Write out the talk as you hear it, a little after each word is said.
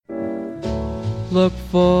Look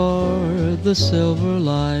for the silver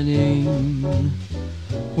lining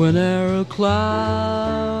whene'er a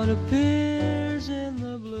cloud appears in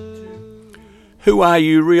the blue. Who are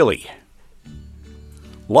you really?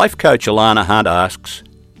 Life coach Alana Hunt asks,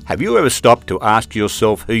 have you ever stopped to ask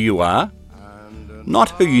yourself who you are? Not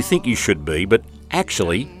who you think you should be, but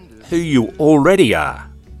actually who you already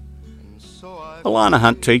are. Alana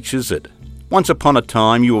Hunt teaches that once upon a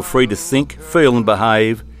time you were free to think, feel and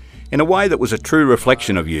behave in a way that was a true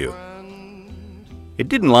reflection of you. It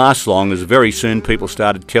didn't last long, as very soon people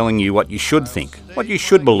started telling you what you should think, what you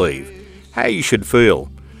should believe, how you should feel,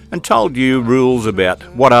 and told you rules about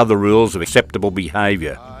what are the rules of acceptable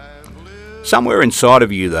behaviour. Somewhere inside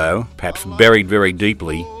of you though, perhaps buried very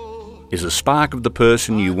deeply, is a spark of the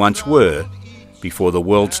person you once were before the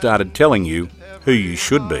world started telling you who you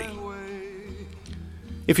should be.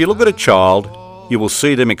 If you look at a child, you will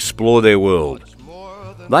see them explore their world.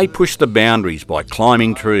 They push the boundaries by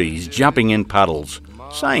climbing trees, jumping in puddles,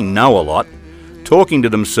 saying no a lot, talking to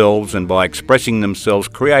themselves and by expressing themselves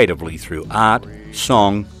creatively through art,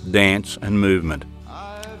 song, dance and movement.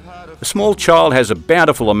 A small child has a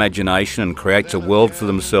bountiful imagination and creates a world for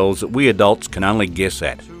themselves that we adults can only guess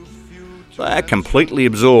at. They are completely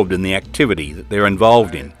absorbed in the activity that they're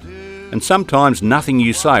involved in, and sometimes nothing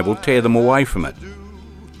you say will tear them away from it.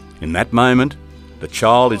 In that moment, the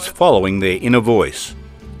child is following their inner voice,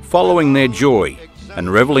 following their joy,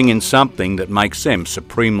 and revelling in something that makes them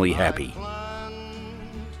supremely happy.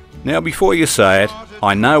 Now, before you say it,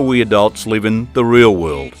 I know we adults live in the real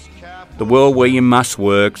world, the world where you must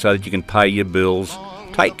work so that you can pay your bills,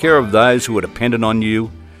 take care of those who are dependent on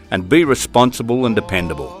you, and be responsible and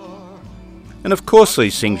dependable. And of course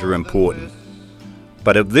these things are important.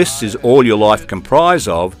 But if this is all your life comprises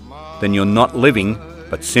of, then you're not living,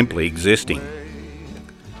 but simply existing.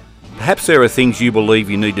 Perhaps there are things you believe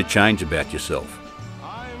you need to change about yourself.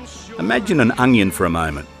 Imagine an onion for a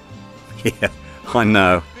moment. Yeah, I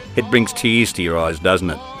know, it brings tears to your eyes, doesn't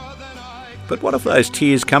it? But what if those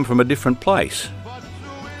tears come from a different place?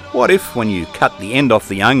 What if, when you cut the end off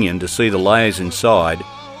the onion to see the layers inside,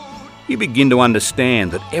 you begin to understand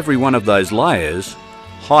that every one of those layers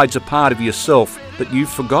hides a part of yourself that you've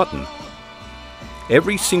forgotten?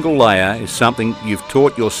 Every single layer is something you've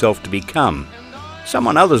taught yourself to become,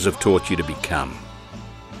 someone others have taught you to become.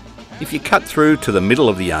 If you cut through to the middle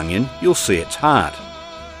of the onion, you'll see its heart.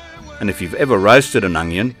 And if you've ever roasted an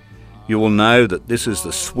onion, you will know that this is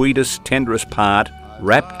the sweetest, tenderest part,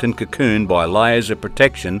 wrapped and cocooned by layers of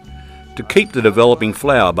protection to keep the developing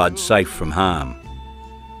flower bud safe from harm.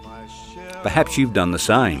 Perhaps you've done the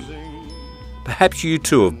same. Perhaps you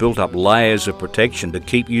too have built up layers of protection to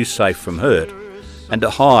keep you safe from hurt and to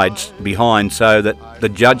hide behind so that the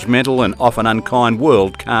judgmental and often unkind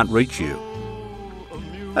world can't reach you.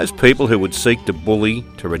 Those people who would seek to bully,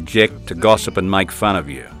 to reject, to gossip and make fun of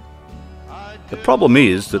you. The problem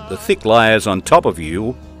is that the thick layers on top of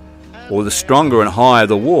you, or the stronger and higher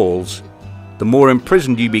the walls, the more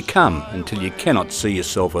imprisoned you become until you cannot see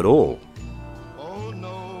yourself at all.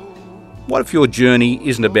 What if your journey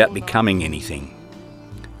isn't about becoming anything?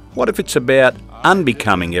 What if it's about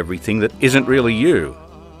unbecoming everything that isn't really you,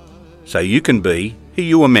 so you can be who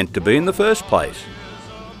you were meant to be in the first place?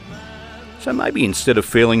 So maybe instead of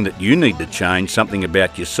feeling that you need to change something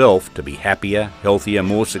about yourself to be happier, healthier,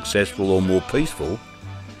 more successful or more peaceful,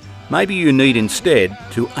 maybe you need instead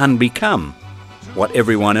to unbecome what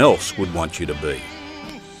everyone else would want you to be.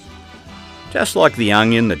 Just like the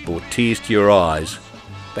onion that brought tears to your eyes,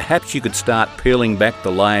 perhaps you could start peeling back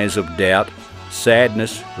the layers of doubt,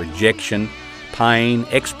 sadness, rejection, pain,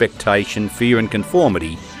 expectation, fear and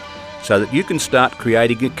conformity so that you can start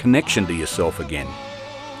creating a connection to yourself again.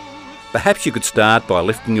 Perhaps you could start by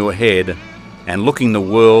lifting your head and looking the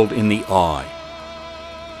world in the eye.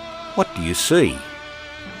 What do you see?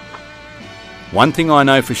 One thing I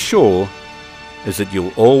know for sure is that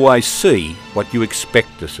you'll always see what you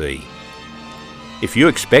expect to see. If you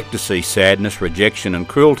expect to see sadness, rejection and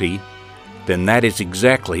cruelty, then that is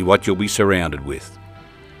exactly what you'll be surrounded with.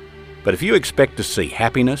 But if you expect to see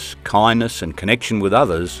happiness, kindness and connection with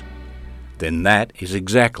others, then that is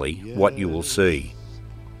exactly what you will see.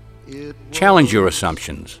 Challenge your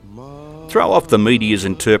assumptions. Throw off the media's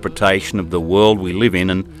interpretation of the world we live in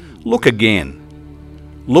and look again.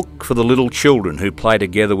 Look for the little children who play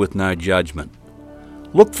together with no judgment.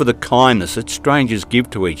 Look for the kindness that strangers give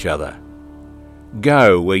to each other.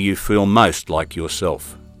 Go where you feel most like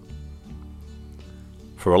yourself.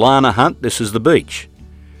 For Alana Hunt, this is the beach.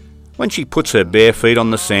 When she puts her bare feet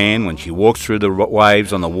on the sand, when she walks through the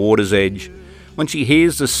waves on the water's edge, when she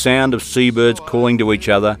hears the sound of seabirds calling to each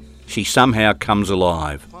other, she somehow comes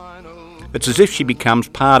alive. It's as if she becomes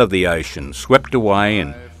part of the ocean, swept away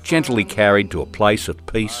and gently carried to a place of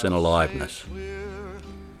peace and aliveness.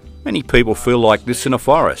 Many people feel like this in a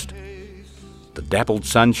forest. The dappled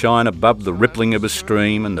sunshine above the rippling of a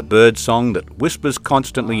stream and the bird song that whispers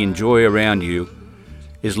constantly in joy around you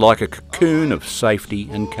is like a cocoon of safety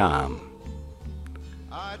and calm.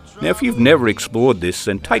 Now, if you've never explored this,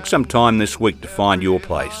 then take some time this week to find your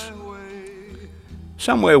place.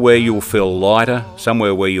 Somewhere where you'll feel lighter,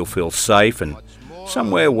 somewhere where you'll feel safe, and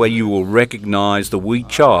somewhere where you will recognise the wee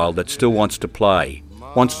child that still wants to play,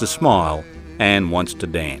 wants to smile, and wants to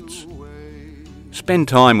dance. Spend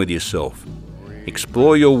time with yourself.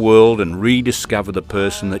 Explore your world and rediscover the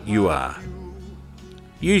person that you are.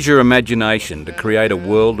 Use your imagination to create a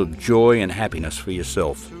world of joy and happiness for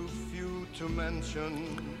yourself.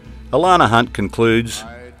 Alana Hunt concludes,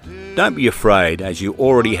 "Don't be afraid, as you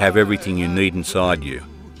already have everything you need inside you.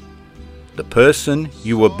 The person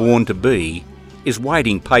you were born to be is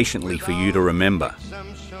waiting patiently for you to remember.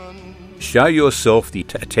 Show yourself the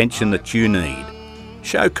attention that you need.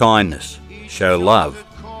 Show kindness, show love,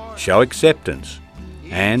 show acceptance,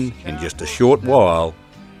 and in just a short while,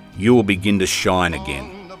 you will begin to shine again.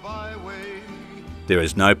 There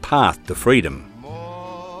is no path to freedom.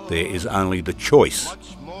 There is only the choice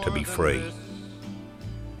to be free."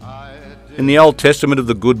 In the Old Testament of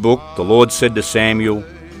the Good Book, the Lord said to Samuel,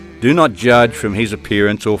 "Do not judge from his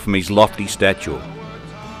appearance or from his lofty stature.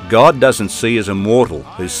 God doesn't see as a mortal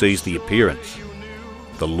who sees the appearance.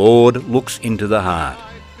 The Lord looks into the heart."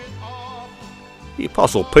 The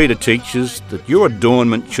Apostle Peter teaches that your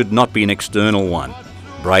adornment should not be an external one,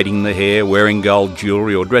 braiding the hair, wearing gold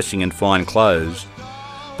jewellery or dressing in fine clothes,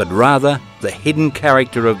 but rather the hidden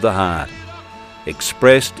character of the heart,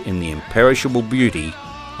 expressed in the imperishable beauty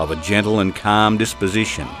of a gentle and calm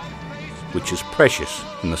disposition, which is precious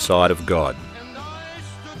in the sight of God.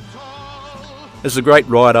 As the great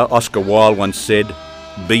writer Oscar Wilde once said,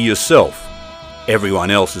 "Be yourself. Everyone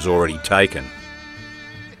else is already taken."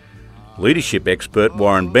 Leadership expert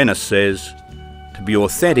Warren Bennett says, "To be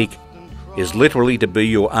authentic is literally to be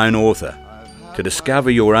your own author, to discover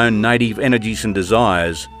your own native energies and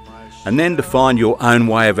desires, and then to find your own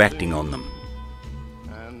way of acting on them.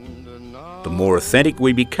 The more authentic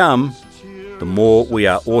we become, the more we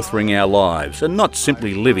are authoring our lives and not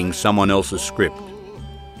simply living someone else's script.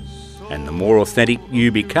 And the more authentic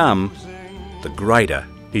you become, the greater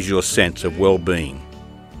is your sense of well-being."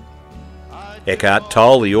 Eckhart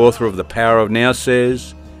Tolle, the author of The Power of Now,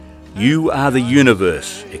 says, "You are the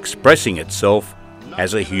universe expressing itself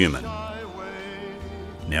as a human."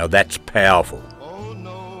 Now that's powerful,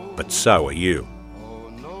 but so are you.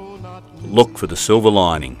 Look for the silver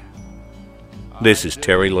lining. This is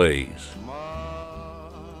Terry Lees.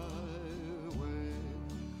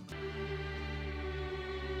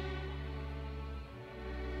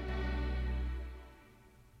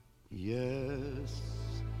 Yes,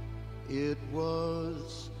 it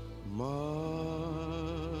was my